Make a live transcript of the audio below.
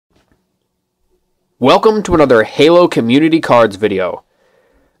Welcome to another Halo Community Cards video.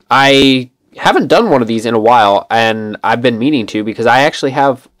 I haven't done one of these in a while, and I've been meaning to because I actually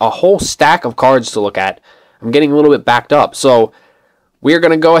have a whole stack of cards to look at. I'm getting a little bit backed up, so we're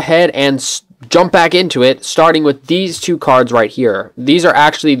going to go ahead and jump back into it, starting with these two cards right here. These are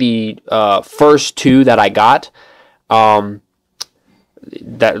actually the first two that I got. The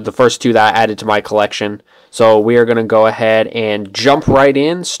first two that I added to my collection. So we are going to go ahead and jump right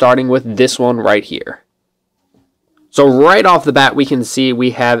in, starting with this one right here. So right off the bat, we can see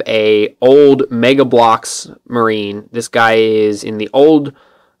we have a old Mega Bloks Marine. This guy is in the old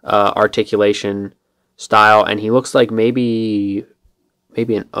articulation style, and he looks like maybe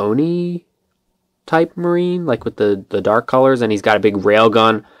an Oni type Marine, like with the dark colors, and he's got a big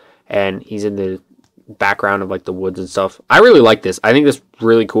railgun, and he's in the background of like the woods and stuff. I really like this. I think this is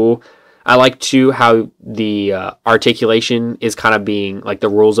really cool. I like too how the articulation is kind of being, like the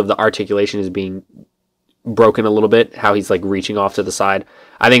rules of the articulation is being broken a little bit, how he's like reaching off to the side.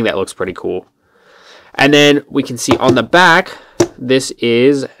 I think that looks pretty cool. And then we can see on the back, this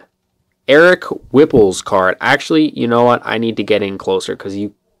is Eric Whipple's card. Actually, you know what? I need to get in closer because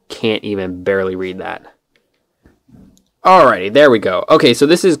you can't even barely read that. Alrighty, there we go. Okay, so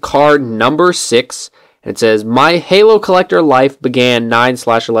this is card number 6. And it says, my Halo collector life began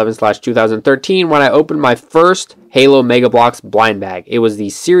 9/11/2013 when I opened my first Halo Mega Bloks blind bag. It was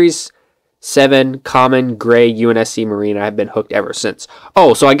the Series 7 Common Gray UNSC Marine. I have been hooked ever since.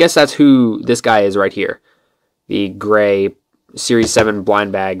 Oh, so I guess that's who this guy is right here. The Gray Series 7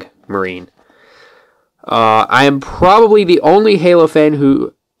 blind bag Marine. I am probably the only Halo fan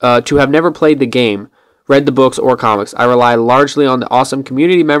who to have never played the game, read the books, or comics. I rely largely on the awesome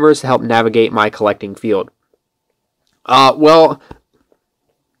community members to help navigate my collecting field. Well,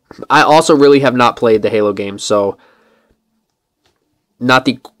 I also really have not played the Halo games, so not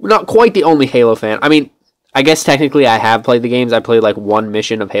quite the only Halo fan. I mean, I guess technically I have played the games. I played like one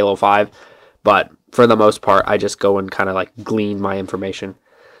mission of Halo 5, but for the most part, I just go and kind of like glean my information.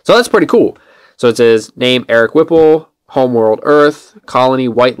 So that's pretty cool. So it says, name Eric Whipple, Homeworld Earth, Colony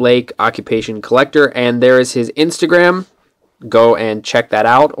White Lake, Occupation Collector, and there is his Instagram. Go and check that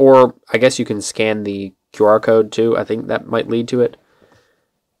out, or I guess you can scan the QR code too. I think that might lead to it.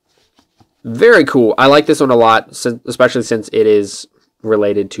 Very cool. I like this one a lot, especially since it is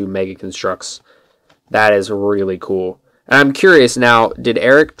related to Mega Constructs. That is really cool. And I'm curious now, did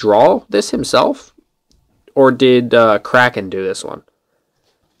Eric draw this himself? Or did Kraken do this one?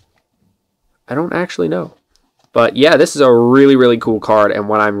 I don't actually know. But yeah, this is a really, really cool card and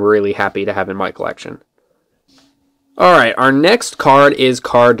one I'm really happy to have in my collection. Alright, our next card is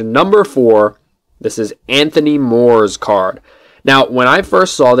card number 4. This is Anthony Moore's card. Now, when I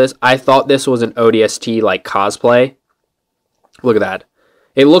first saw this, I thought this was an ODST like cosplay. Look at that.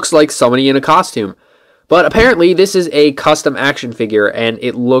 It looks like somebody in a costume. But apparently this is a custom action figure and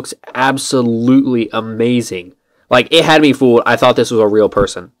it looks absolutely amazing. Like, it had me fooled. I thought this was a real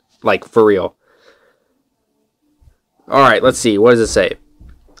person. Like, for real. Alright, let's see. What does it say?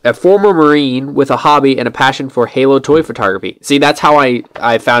 A former Marine with a hobby and a passion for Halo toy photography. See, that's how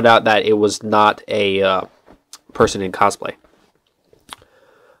I found out that it was not a person in cosplay.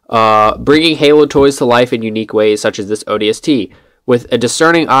 Bringing Halo toys to life in unique ways, such as this ODST. With a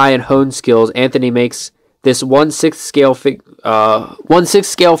discerning eye and honed skills, Anthony makes this 1/6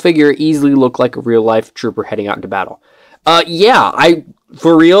 scale figure easily look like a real-life trooper heading out into battle. Yeah,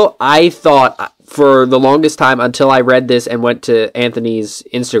 for real, I thought for the longest time until I read this and went to Anthony's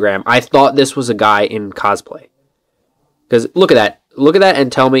Instagram, I thought this was a guy in cosplay. Because look at that. Look at that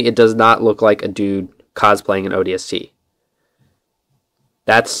and tell me it does not look like a dude cosplaying an ODST.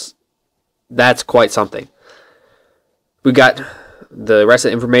 That's quite something. We got the rest of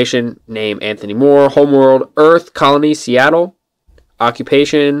the information. Name Anthony Moore, Homeworld, Earth, Colony, Seattle,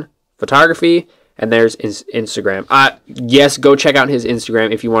 Occupation, Photography, and there's his Instagram. Yes, go check out his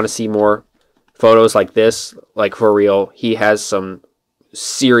Instagram if you want to see more photos like this. Like, for real, he has some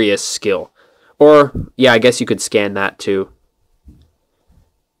serious skill. Or, yeah, I guess you could scan that too.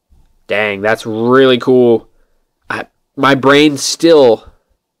 Dang, that's really cool. My brain still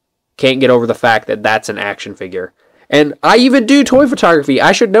can't get over the fact that that's an action figure. And I even do toy photography.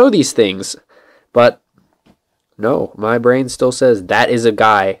 I should know these things. But, no, my brain still says that is a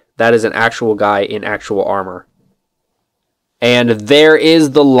guy. That is an actual guy in actual armor. And there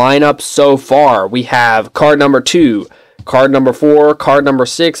is the lineup so far. We have card number 2, card number 4, card number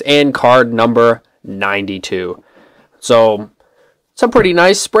 6, and card number 92. So, it's a pretty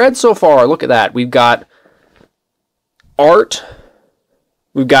nice spread so far. Look at that. We've got art.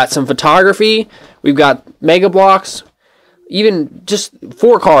 We've got some photography. We've got Mega Bloks. even just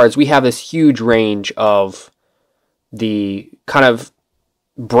 4 cards, we have this huge range of the kind of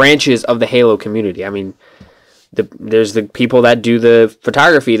branches of the Halo community. I mean, there's the people that do the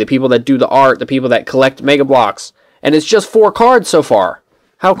photography, the people that do the art, the people that collect Mega Blocks, and it's just 4 cards so far.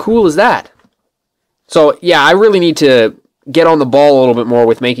 How cool is that? So yeah, I really need to get on the ball a little bit more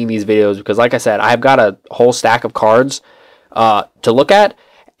with making these videos because, like I said, I've got a whole stack of cards to look at,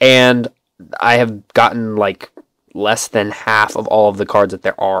 and I have gotten like less than half of all of the cards that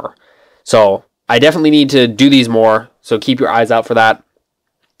there are. So I definitely need to do these more, so keep your eyes out for that.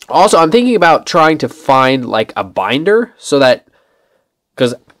 Also, I'm thinking about trying to find like a binder so that,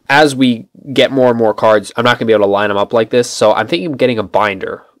 because as we get more and more cards, I'm not going to be able to line them up like this. So I'm thinking of getting a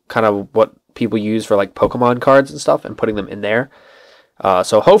binder, kind of what people use for like Pokemon cards and stuff, and putting them in there.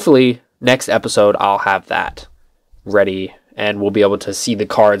 So hopefully next episode I'll have that ready and we'll be able to see the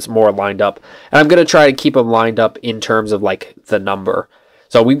cards more lined up. And I'm going to try to keep them lined up in terms of like the number.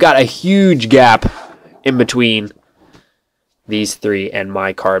 So we've got a huge gap in between these 3 and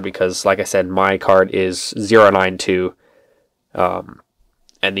my card because, like I said, my card is 092.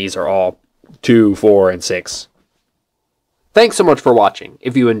 And these are all 2, 4, and 6. Thanks so much for watching.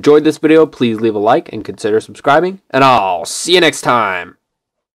 If you enjoyed this video, please leave a like and consider subscribing. And I'll see you next time.